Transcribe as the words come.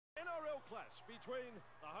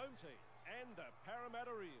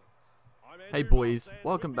Hey boys,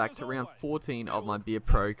 welcome back to round 14 of my Beer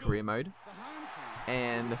Pro career mode,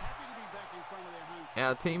 and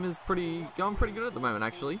our team is going pretty good at the moment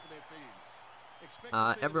actually.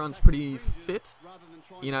 Everyone's pretty fit.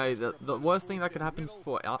 You know, the worst thing that could happen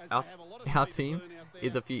for our team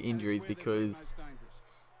is a few injuries, because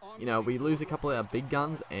you know, we lose a couple of our big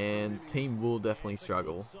guns and team will definitely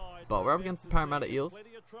struggle. But we're up against the Parramatta Eels,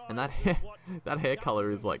 and that hair color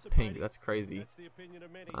is like pink. That's crazy.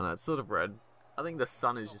 I know, it's sort of red. I think the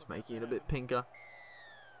sun is just making it a bit pinker.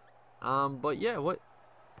 But yeah, what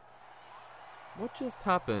just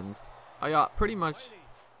happened? Pretty much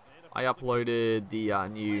I uploaded the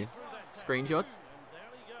new screenshots,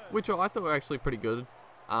 which I thought were actually pretty good.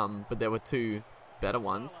 But there were two better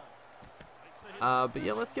ones. But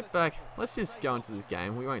yeah, let's get back. Let's just go into this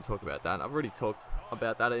game. We won't talk about that. I've already talked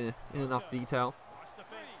about that in enough detail.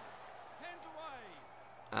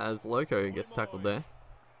 As Loco gets tackled there.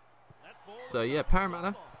 So yeah,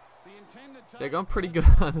 Parramatta, they're going pretty good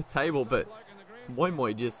on the table, but Moi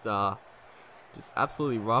Moi just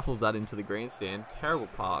absolutely rifles that into the grandstand. Terrible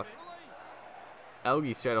pass.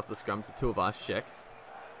 Elgie straight off the scrum to Tuivasa-Sheck.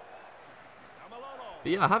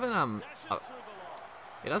 But yeah, I haven't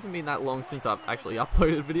it hasn't been that long since I've actually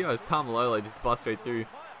uploaded a video, as Tamalolo just bust straight through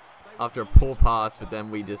after a poor pass, but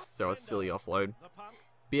then we just throw a silly offload.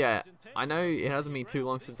 But yeah, I know it hasn't been too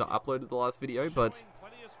long since I uploaded the last video, but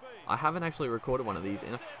I haven't actually recorded one of these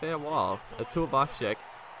in a fair while. As Tuivasa-Sheck,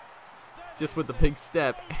 just with the big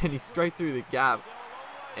step, and he's straight through the gap,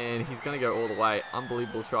 and he's going to go all the way.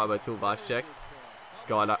 Unbelievable try by Tuivasa-Sheck.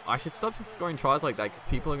 God, I should stop scoring tries like that, because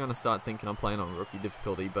people are going to start thinking I'm playing on rookie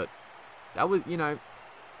difficulty, but that was, you know,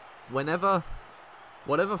 whatever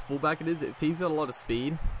fullback it is, if he's got a lot of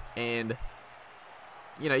speed, and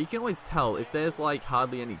you know, you can always tell if there's like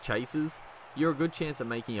hardly any chases, you're a good chance of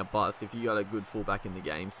making a bust if you got a good fullback in the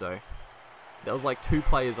game. So there was like two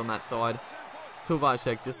players on that side.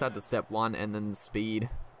 Tuivasa-Sheck just had to step one, and then the speed,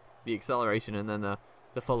 the acceleration, and then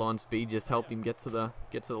the follow-on speed just helped him get to the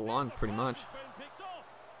line pretty much.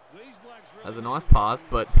 That's a nice pass,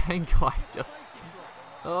 but Pangai just...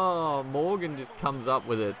 Oh, Morgan just comes up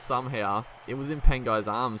with it somehow. It was in Pengai's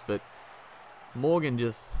arms, but Morgan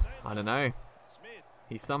just, I don't know.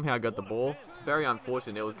 He somehow got the ball. Very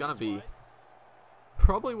unfortunate. It was going to be,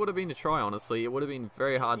 probably would have been a try, honestly. It would have been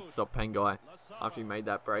very hard to stop Pangai after he made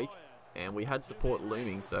that break. And we had support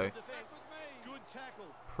looming, so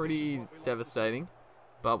pretty devastating.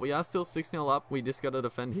 But we are still 6-0 up. We just got to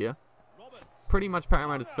defend here. Pretty much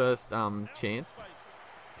Parramatta's first chance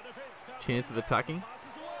of attacking.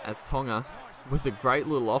 As Tonga, with a great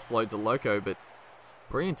little offload to Loco, but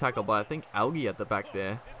brilliant tackle by, I think, Algie at the back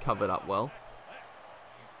there, covered up well.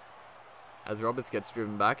 As Roberts gets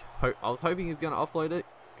driven back, I was hoping he's going to offload it,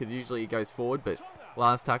 because usually he goes forward, but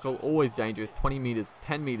last tackle, always dangerous, 20 meters,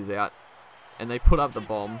 10 meters out, and they put up the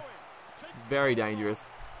bomb. Very dangerous.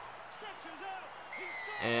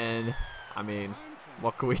 And, I mean,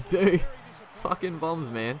 what can we do? Fucking bombs,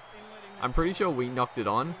 man. I'm pretty sure we knocked it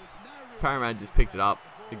on. Parramatta just picked it up.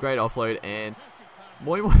 A great offload, and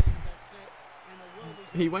Moi Moi,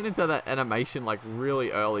 he went into that animation like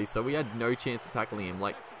really early, so we had no chance of tackling him.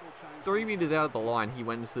 Like 3 meters out of the line, he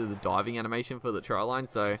went into the diving animation for the try line,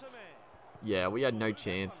 so yeah, we had no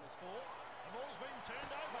chance.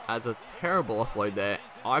 As a terrible offload there,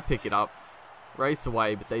 I pick it up, race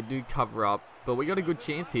away, but they do cover up. But we got a good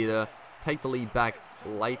chance here to take the lead back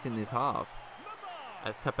late in this half.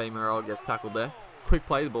 As Tepe Morel gets tackled there. Quick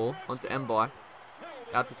play the ball onto Mbai.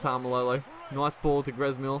 Out to Tamalolo. Nice ball to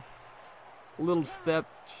Grezmill. Little step.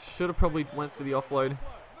 Should have probably went for the offload.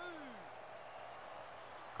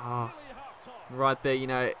 Right there, you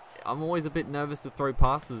know, I'm always a bit nervous to throw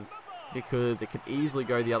passes because it could easily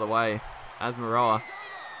go the other way. As Moroa,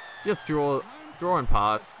 just draw and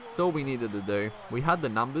pass. That's all we needed to do. We had the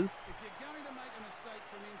numbers.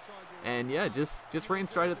 And yeah, just ran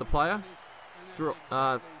straight at the player. Threw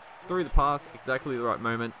the pass, exactly the right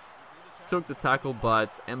moment. Took the tackle,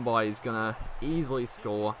 but Mbai is going to easily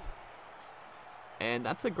score. And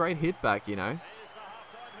that's a great hit back, you know.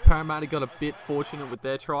 Parramatta got a bit fortunate with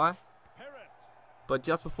their try. But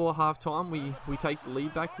just before half-time, we take the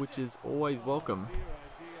lead back, which is always welcome.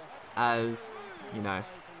 As, you know,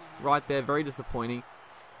 right there, very disappointing.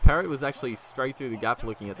 Perrett was actually straight through the gap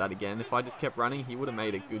looking at that again. If I just kept running, he would have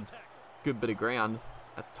made a good bit of ground.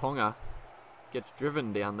 As Tonga gets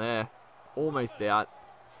driven down there. Almost out.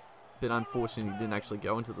 Bit unfortunate he didn't actually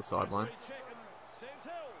go into the sideline.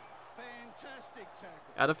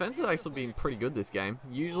 Our defense has actually been pretty good this game.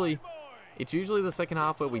 It's usually the second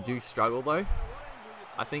half where we do struggle though.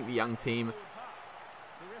 I think the young team,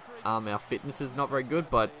 our fitness is not very good,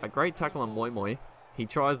 but a great tackle on Moi Moi. He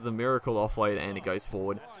tries the miracle offload and it goes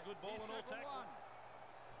forward.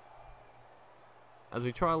 As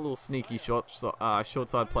we try a little sneaky short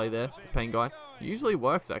side play there to Pengai. Usually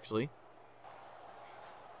works actually.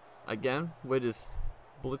 Again, we're just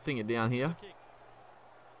blitzing it down here.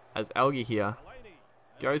 As Algie here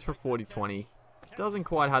goes for 40-20. Doesn't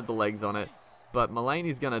quite have the legs on it, but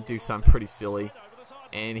Mulaney's going to do something pretty silly.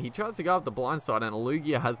 And he tries to go up the blind side, and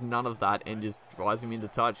Alugia has none of that and just drives him into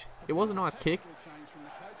touch. It was a nice kick,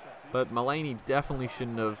 but Mulaney definitely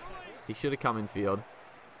shouldn't have. He should have come in field.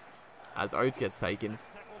 As Oates gets taken.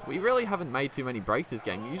 We really haven't made too many breaks this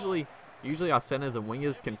game. Usually our centers and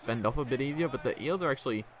wingers can fend off a bit easier, but the Eels are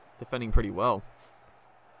actually defending pretty well.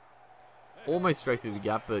 Almost straight through the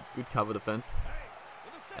gap, but good cover defense.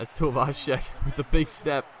 As Tuivasa-Sheck with the big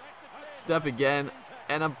step. Step again.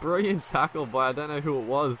 And a brilliant tackle by, I don't know who it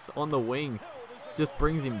was, on the wing. Just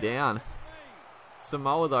brings him down.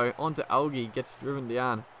 Samoa though, onto Algie, gets driven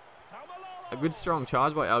down. A good strong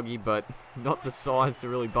charge by Algie, but not the size to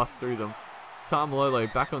really bust through them.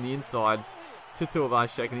 Tamalolo back on the inside to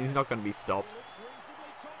Tuivasa-Sheck, and he's not going to be stopped.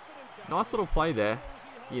 Nice little play there.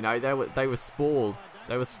 You know, they were sprawled.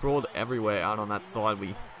 They were sprawled everywhere out on that side.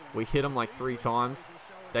 We hit them like 3 times.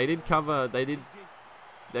 They did cover.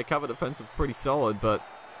 Their cover defense was pretty solid, but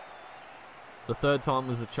the 3rd time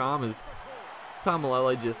was a charm as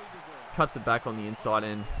Tamalolo just cuts it back on the inside,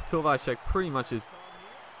 and Tuivasa-Sheck pretty much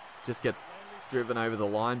just gets driven over the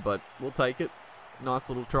line, but we'll take it. Nice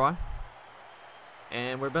little try.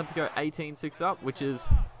 And we're about to go 18-6 up, which is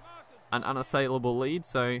an unassailable lead,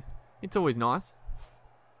 so it's always nice.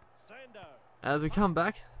 As we come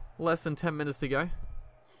back, less than 10 minutes to go.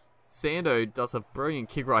 Sando does a brilliant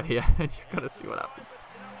kick right here, and you've got to see what happens.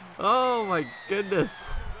 Oh my goodness.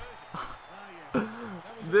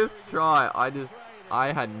 This try,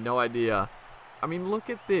 I had no idea. I mean, look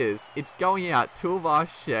at this. It's going out.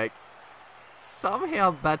 Tuivasa-Sheck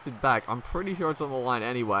somehow bats it back. I'm pretty sure it's on the line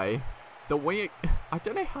anyway. The winger, I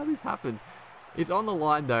don't know how this happened. It's on the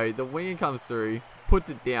line though. The winger comes through, puts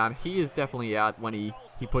it down. He is definitely out when he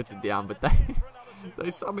puts it down, but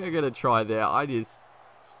they somehow get a try there. I just,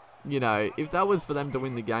 you know, if that was for them to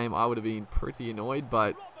win the game, I would have been pretty annoyed,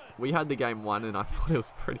 but we had the game won, and I thought it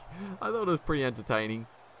was pretty entertaining.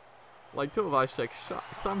 Like, Tuivasa-Sheck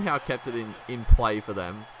somehow kept it in play for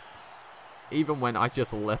them, even when I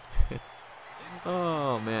just left it.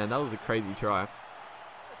 Oh man, that was a crazy try.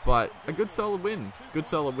 But a good solid win. Good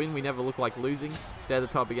solid win. We never look like losing. They're the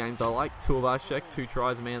type of games I like. Tuivasa-Sheck, 2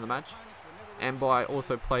 tries, man of the match. And by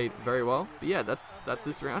also played very well. But yeah, that's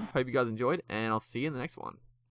this round. Hope you guys enjoyed, and I'll see you in the next one.